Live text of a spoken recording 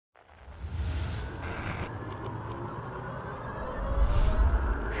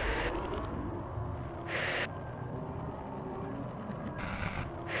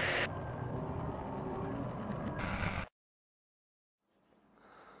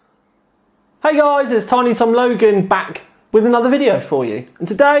Hey guys, it's Tiny Tom Logan back with another video for you. And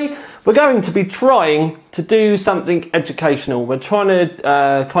today we're going to be trying to do something educational. We're trying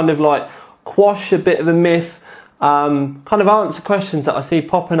to kind of like quash a bit of a myth, kind of answer questions that I see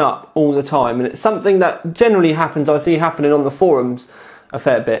popping up all the time. And it's something that generally happens, I see happening on the forums a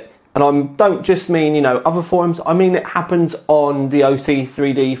fair bit. And I don't just mean, you know, other forums, I mean it happens on the OC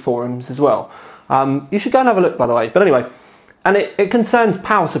 3D forums as well. You should go and have a look, by the way. But anyway, and it concerns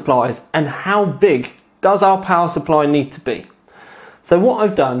power supplies and how big does our power supply need to be. So what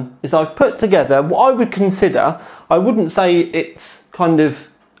I've done is I've put together what I would consider, I wouldn't say it's kind of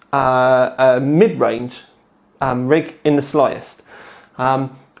a mid-range rig in the slightest. And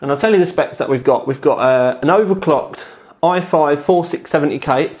I'll tell you the specs that we've got. We've got an overclocked i5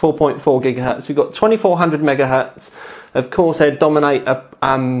 4670K at 4.4 gigahertz. We've got 2400 megahertz of Corsair Dominator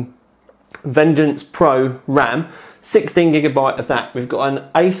Vengeance Pro RAM. 16 gigabyte of that. We've got an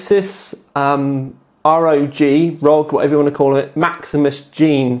Asus ROG, whatever you want to call it, Maximus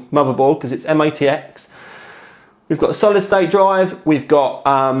Gene motherboard because it's M80X. We've got a solid state drive. We've got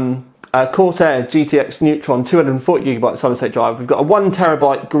a Corsair GTX Neutron 240 gigabyte solid state drive. We've got a 1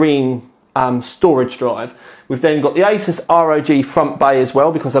 terabyte green storage drive. We've then got the Asus ROG front bay as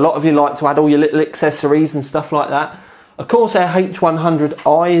well because a lot of you like to add all your little accessories and stuff like that. A Corsair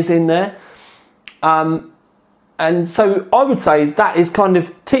H100i is in there. And so I would say that is kind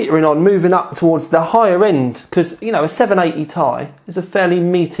of teetering on, moving up towards the higher end, because, you know, a 780 Ti is a fairly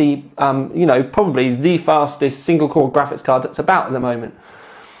meaty, you know, probably the fastest single core graphics card that's about at the moment.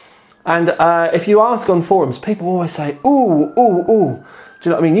 And if you ask on forums, people always say, ooh, ooh, ooh. Do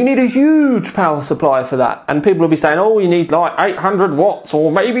you know what I mean? You need a huge power supply for that. And people will be saying, oh, you need like 800 watts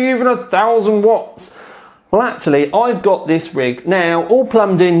or maybe even 1,000 watts. Well, actually, I've got this rig now all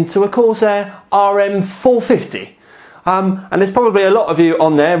plumbed into a Corsair RM450. And there's probably a lot of you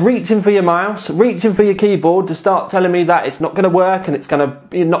on there reaching for your mouse, reaching for your keyboard to start telling me that it's not going to work and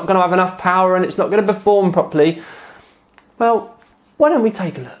you're not going to have enough power and it's not going to perform properly. Well, why don't we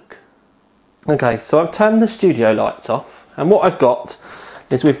take a look? Okay, so I've turned the studio lights off, and what I've got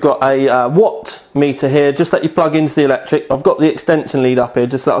is we've got a watt meter here, just that you plug into the electric. I've got the extension lead up here,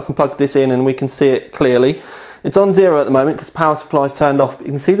 just so that I can plug this in and we can see it clearly. It's on 0 at the moment because power supply is turned off, but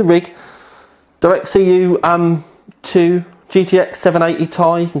you can see the rig. Direct CU 2 GTX 780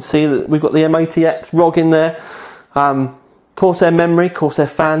 Ti, you can see that we've got the M80X ROG in there. Corsair memory, Corsair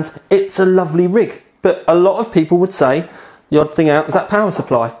fans. It's a lovely rig, but a lot of people would say the odd thing out is that power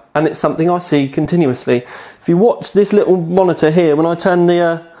supply, and it's something I see continuously. If you watch this little monitor here, when I turn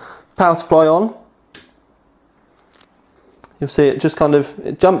the power supply on, you'll see it just kind of,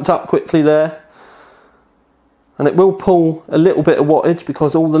 it jumped up quickly there, and it will pull a little bit of wattage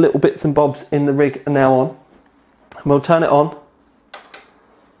because all the little bits and bobs in the rig are now on. And we'll turn it on.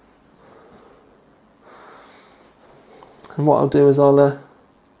 And what I'll do is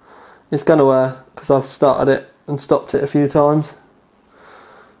it's going to, because I've started it and stopped it a few times.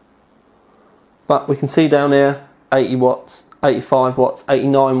 But we can see down here 80 watts, 85 watts,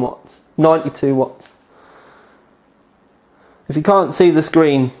 89 watts, 92 watts. If you can't see the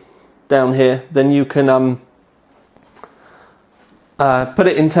screen down here, then you can put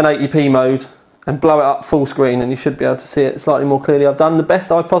it in 1080p mode and blow it up full screen and you should be able to see it slightly more clearly. I've done the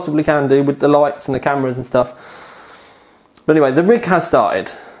best I possibly can do with the lights and the cameras and stuff. But anyway, the rig has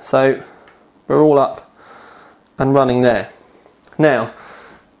started, so we're all up and running there. Now,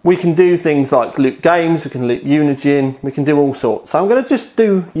 we can do things like loop games, we can loop Unigine, we can do all sorts. So I'm going to just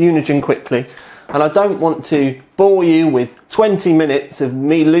do Unigine quickly, and I don't want to bore you with 20 minutes of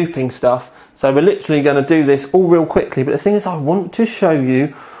me looping stuff, so we're literally going to do this all real quickly. But the thing is, I want to show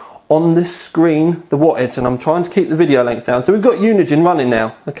you on this screen the wattage, and I'm trying to keep the video length down. So we've got Unigine running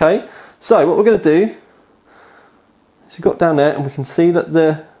now, okay? So what we're going to do is we've got down there, and we can see that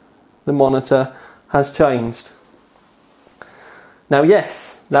the monitor has changed. Now,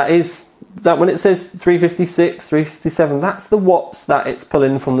 yes, that when it says 356, 357, that's the watts that it's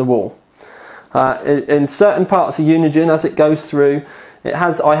pulling from the wall. In certain parts of Unigine, as it goes through,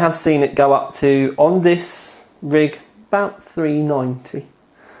 I have seen it go up to, on this rig, about 390.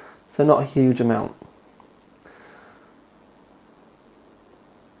 So not a huge amount.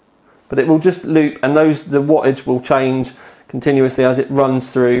 But it will just loop, and the wattage will change continuously as it runs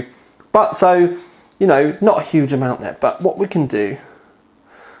through. But so, you know, not a huge amount there. But what we can do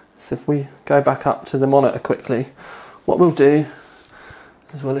is, if we go back up to the monitor quickly, what we'll do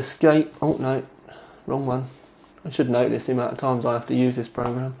is we'll escape. Oh no, wrong one. I should know this, the amount of times I have to use this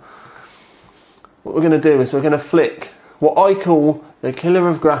program. What we're going to do is we're going to flick what I call the killer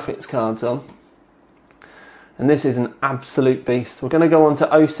of graphics cards on, and this is an absolute beast. We're going to go on to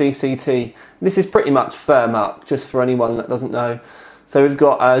OCCT. This is pretty much firm up, just for anyone that doesn't know. So we've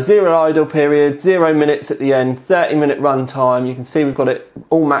got a 0 idle period, 0 minutes at the end, 30-minute run time. You can see we've got it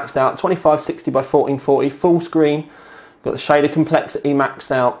all maxed out, 2560 by 1440, full screen. We've got the shader complexity maxed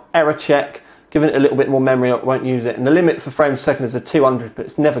out, error check, giving it a little bit more memory, it won't use it. And the limit for frames per second is a 200, but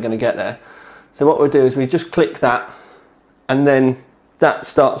it's never going to get there. So what we'll do is we just click that, and then that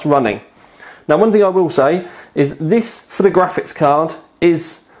starts running. Now, one thing I will say is this, for the graphics card,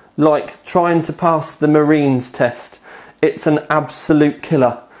 is like trying to pass the Marines test. It's an absolute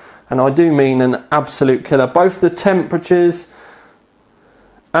killer, and I do mean an absolute killer. Both the temperatures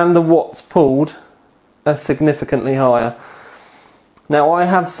and the watts pulled are significantly higher. Now, I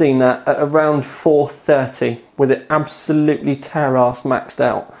have seen that at around 430 with it absolutely tear-ass maxed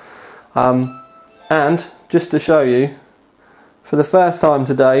out. And just to show you, for the first time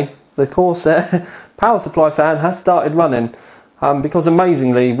today, the Corsair power supply fan has started running. Because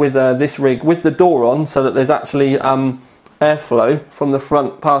amazingly, with this rig, with the door on, so that there's actually airflow from the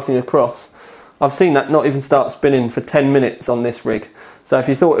front passing across, I've seen that not even start spinning for 10 minutes on this rig. So if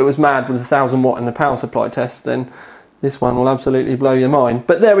you thought it was mad with 1000 watt in the power supply test, then this one will absolutely blow your mind.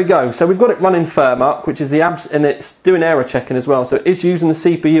 But there we go. So we've got it running firm up, which is the and it's doing error checking as well. So it is using the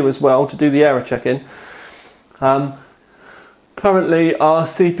CPU as well to do the error checking. Currently our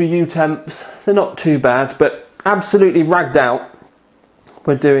CPU temps, they're not too bad, but absolutely ragged out.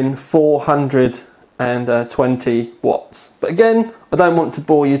 We're doing 420 watts. But again, I don't want to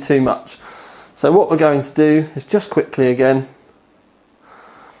bore you too much. So what we're going to do is just quickly again,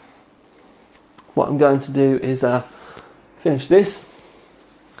 what I'm going to do is finish this,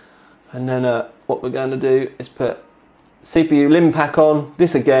 and then what we're going to do is put CPU lim pack on.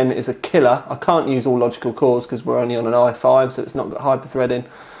 This again is a killer. I can't use all logical cores because we're only on an i5, so it's not got hyper threading.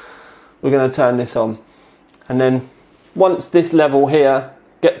 We're going to turn this on, and then once this level here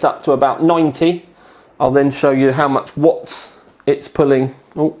gets up to about 90, I'll then show you how much watts it's pulling.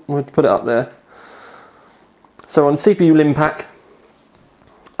 Oh, we'll put it up there. So on CPU lim pack,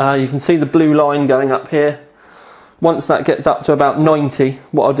 you can see the blue line going up here. Once that gets up to about 90,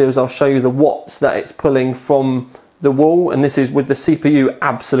 what I'll do is I'll show you the watts that it's pulling from the wall, and this is with the CPU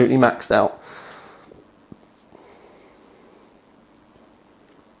absolutely maxed out.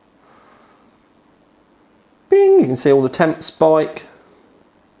 Bing! You can see all the temp spike.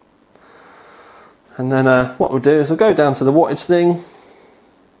 And then what we'll do is we'll go down to the wattage thing.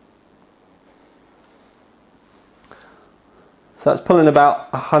 So it's pulling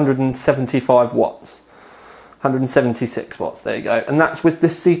about 175 watts. 176 watts, there you go. And that's with the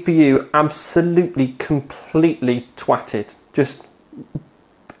CPU absolutely, completely twatted. Just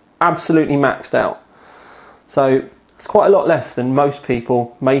absolutely maxed out. So it's quite a lot less than most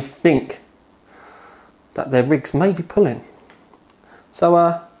people may think that their rigs may be pulling.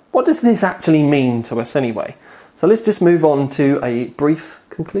 So what does this actually mean to us anyway? So let's just move on to a brief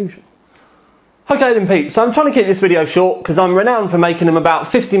conclusion. Okay then peeps, so I'm trying to keep this video short because I'm renowned for making them about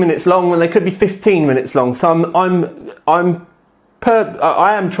 50 minutes long when they could be 15 minutes long. So I am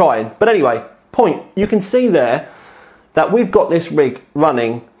trying. But anyway, point, you can see there that we've got this rig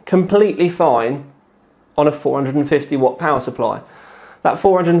running completely fine on a 450 watt power supply. That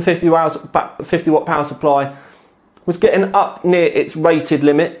 450 watt power supply was getting up near its rated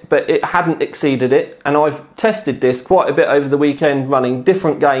limit, but it hadn't exceeded it. And I've tested this quite a bit over the weekend running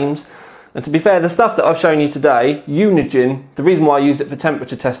different games. And to be fair, the stuff that I've shown you today, Unigine, the reason why I use it for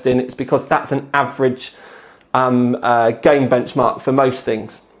temperature testing is because that's an average game benchmark for most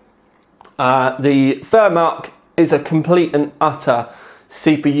things. The Thermark is a complete and utter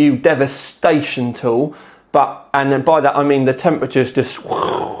CPU devastation tool, and then by that I mean the temperatures just,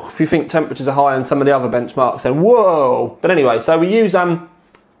 whoo, if you think temperatures are high on some of the other benchmarks, then whoa. But anyway, so we use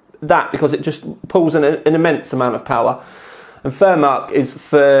that because it just pulls an immense amount of power. And Thermark is,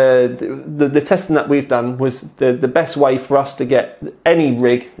 for the testing that we've done, was the best way for us to get any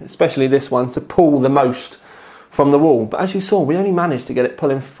rig, especially this one, to pull the most from the wall. But as you saw, we only managed to get it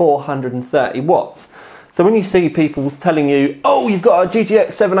pulling 430 watts. So when you see people telling you, oh, you've got a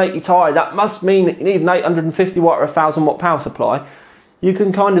GTX 780 Ti, that must mean that you need an 850 watt or 1000 watt power supply, you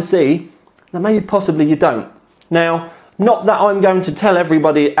can kind of see that maybe possibly you don't. Now, not that I'm going to tell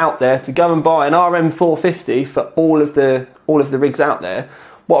everybody out there to go and buy an RM450 for all of the rigs out there.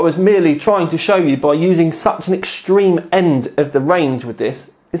 What I was merely trying to show you by using such an extreme end of the range with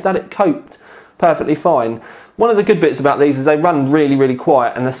this is that it coped perfectly fine. One of the good bits about these is they run really, really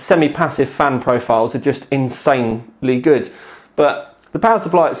quiet, and the semi-passive fan profiles are just insanely good. But the power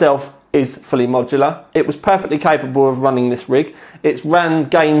supply itself is fully modular. It was perfectly capable of running this rig. It's ran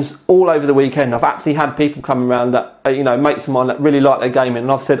games all over the weekend. I've actually had people come around that, you know, mates of mine that really like their gaming,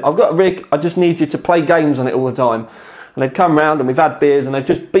 and I've said, I've got a rig, I just need you to play games on it all the time. And they've come around and we've had beers and they've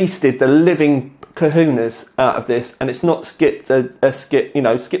just beasted the living kahunas out of this, and it's not skipped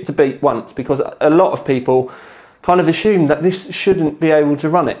a beat once, because a lot of people kind of assume that this shouldn't be able to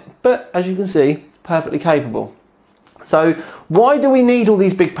run it. But as you can see, it's perfectly capable. So why do we need all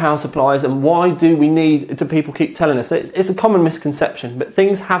these big power supplies, and why do people keep telling us? It's a common misconception, but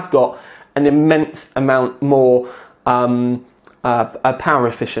things have got an immense amount more power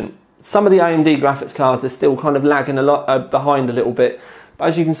efficient. Some of the AMD graphics cards are still kind of lagging a lot behind a little bit. But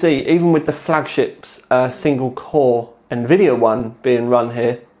as you can see, even with the flagships single core NVIDIA one being run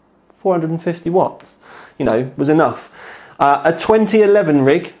here, 450 watts, you know, was enough. A 2011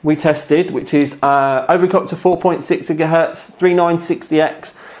 rig we tested, which is overclocked to 4.6 GHz,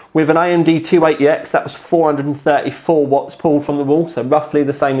 3960X, with an AMD 280X, that was 434 watts pulled from the wall, so roughly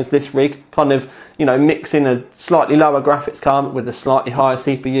the same as this rig, kind of, you know, mixing a slightly lower graphics card with a slightly higher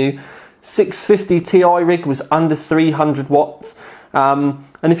CPU. 650 Ti rig was under 300 watts. And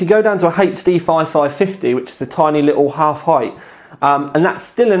if you go down to a HD 5550, which is a tiny little half height, and that's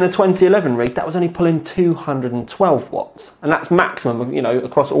still in a 2011 rig, that was only pulling 212 watts, and that's maximum, you know,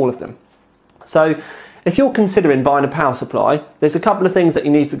 across all of them. So if you're considering buying a power supply, there's a couple of things that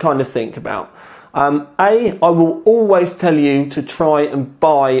you need to kind of think about. I will always tell you to try and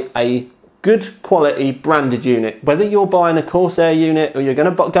buy a good quality branded unit. Whether you're buying a Corsair unit or you're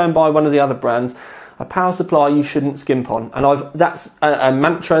going to go and buy one of the other brands, a power supply you shouldn't skimp on. And that's a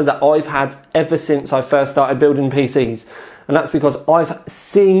mantra that I've had ever since I first started building PCs. And that's because I've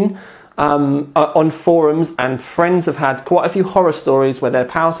seen on forums, and friends have had quite a few horror stories where their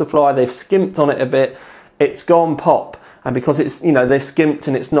power supply, they've skimped on it a bit, it's gone pop. And because it's, you know, they've skimped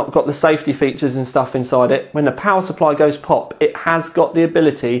and it's not got the safety features and stuff inside it, when the power supply goes pop, it has got the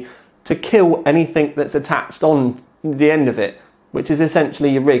ability to kill anything that's attached on the end of it, which is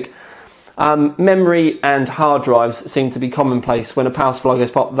essentially your rig. Memory and hard drives seem to be commonplace. When a power supply goes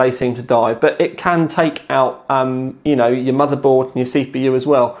pop, they seem to die, but it can take out, you know, your motherboard and your CPU as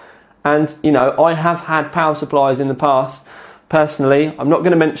well. And, you know, I have had power supplies in the past. Personally, I'm not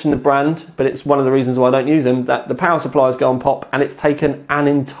going to mention the brand, but it's one of the reasons why I don't use them, that the power supplies go on pop and it's taken an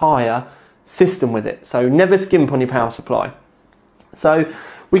entire system with it. So never skimp on your power supply. So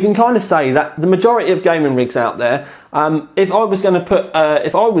we can kind of say that the majority of gaming rigs out there, if I was going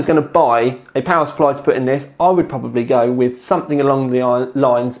to buy a power supply to put in this, I would probably go with something along the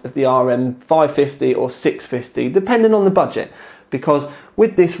lines of the RM550 or 650, depending on the budget. Because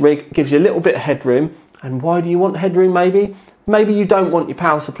with this rig, it gives you a little bit of headroom. And why do you want headroom maybe? Maybe you don't want your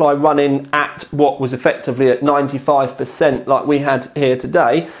power supply running at what was effectively at 95% like we had here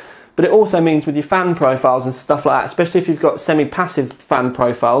today. But it also means with your fan profiles and stuff like that, especially if you've got semi-passive fan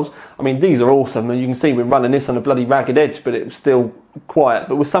profiles. I mean, these are awesome, and you can see we're running this on a bloody ragged edge, but it was still quiet.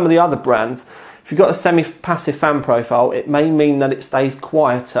 But with some of the other brands, if you've got a semi-passive fan profile, it may mean that it stays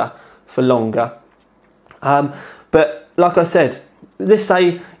quieter for longer. But like I said, let's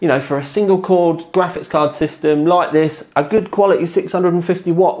say, you know, for a single core graphics card system like this, a good quality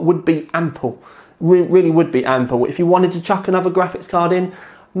 650 watt would be ample. Really would be ample. If you wanted to chuck another graphics card in,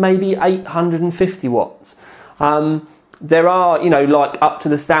 maybe 850 watts. There are, you know, like up to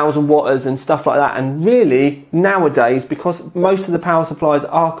the 1000 watters and stuff like that. And really, nowadays, because most of the power supplies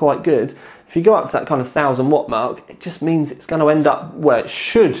are quite good, if you go up to that kind of 1000 watt mark, it just means it's going to end up where it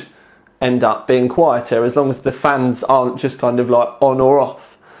should end up being quieter, as long as the fans aren't just kind of like on or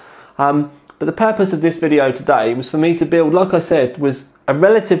off. But the purpose of this video today was for me to build, like I said, was a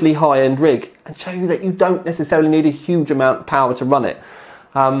relatively high-end rig and show you that you don't necessarily need a huge amount of power to run it.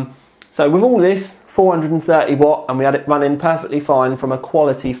 So with all this, 430 watt, and we had it running perfectly fine from a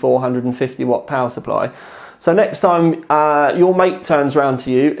quality 450 watt power supply. So next time your mate turns around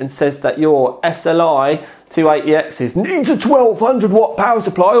to you and says that your SLI 280Xs needs a 1200 watt power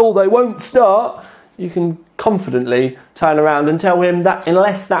supply or they won't start, you can confidently turn around and tell him that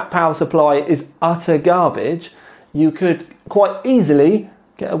unless that power supply is utter garbage, you could quite easily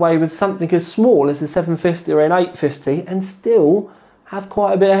get away with something as small as a 750 or an 850 and still have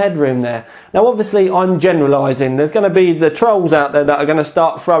quite a bit of headroom there. Now obviously I'm generalising. There's going to be the trolls out there that are going to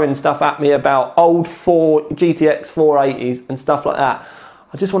start throwing stuff at me about old GTX 480s and stuff like that.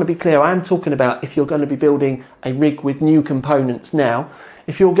 I just want to be clear, I am talking about if you're going to be building a rig with new components now.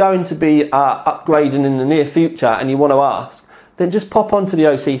 If you're going to be upgrading in the near future and you want to ask, then just pop onto the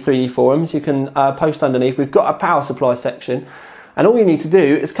OC3E forums. You can post underneath. We've got a power supply section. And all you need to do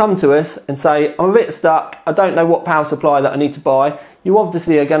is come to us and say, I'm a bit stuck, I don't know what power supply that I need to buy. you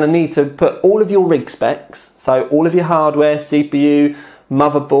obviously are going to need to put all of your rig specs, so all of your hardware, CPU,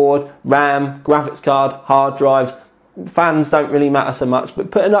 motherboard, RAM, graphics card, hard drives, fans don't really matter so much, but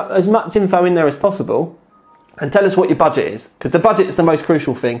putting up as much info in there as possible, and tell us what your budget is, because the budget is the most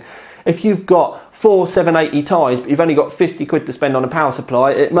crucial thing. If you've got 4 780 ties, but you've only got 50 quid to spend on a power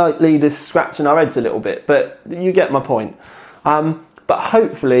supply, it might lead us scratching our heads a little bit, but you get my point. But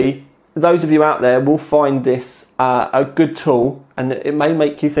hopefully, those of you out there will find this a good tool, and it may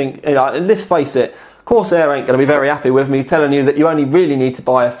make you think, you know, let's face it, Corsair ain't going to be very happy with me telling you that you only really need to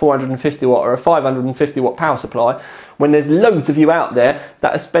buy a 450 watt or a 550 watt power supply, when there's loads of you out there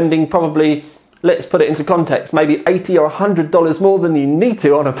that are spending probably, let's put it into context, maybe $80 or $100 more than you need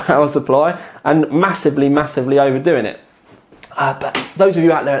to on a power supply, and massively overdoing it. But those of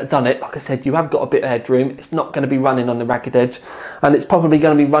you out there that have done it, like I said, you have got a bit of headroom. It's not going to be running on the ragged edge, and it's probably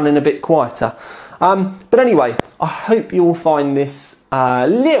going to be running a bit quieter. But anyway, I hope you will find this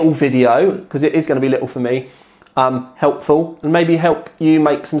little video, because it is going to be little for me, helpful, and maybe help you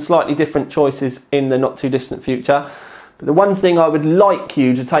make some slightly different choices in the not too distant future. But the one thing I would like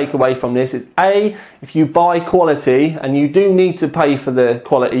you to take away from this is, A, if you buy quality, and you do need to pay for the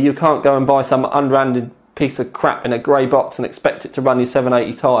quality, you can't go and buy some underhanded piece of crap in a grey box and expect it to run your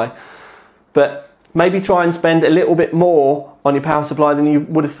 780 tie. But maybe try and spend a little bit more on your power supply than you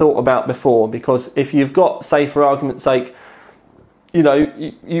would have thought about before, because if you've got, say for argument's sake, you know,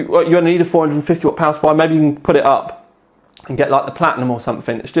 you only need a 450 watt power supply, maybe you can put it up and get like the platinum or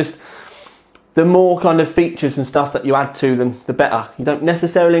something. It's just, the more kind of features and stuff that you add to them, the better. You don't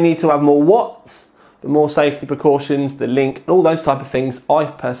necessarily need to have more watts, but more safety precautions, the link, and all those type of things. I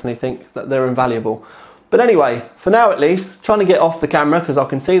personally think that they're invaluable. But anyway, for now at least, trying to get off the camera because I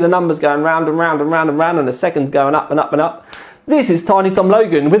can see the numbers going round and round and round and round, and the seconds going up and up and up. This is Tiny Tom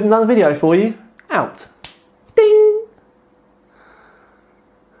Logan with another video for you. Out.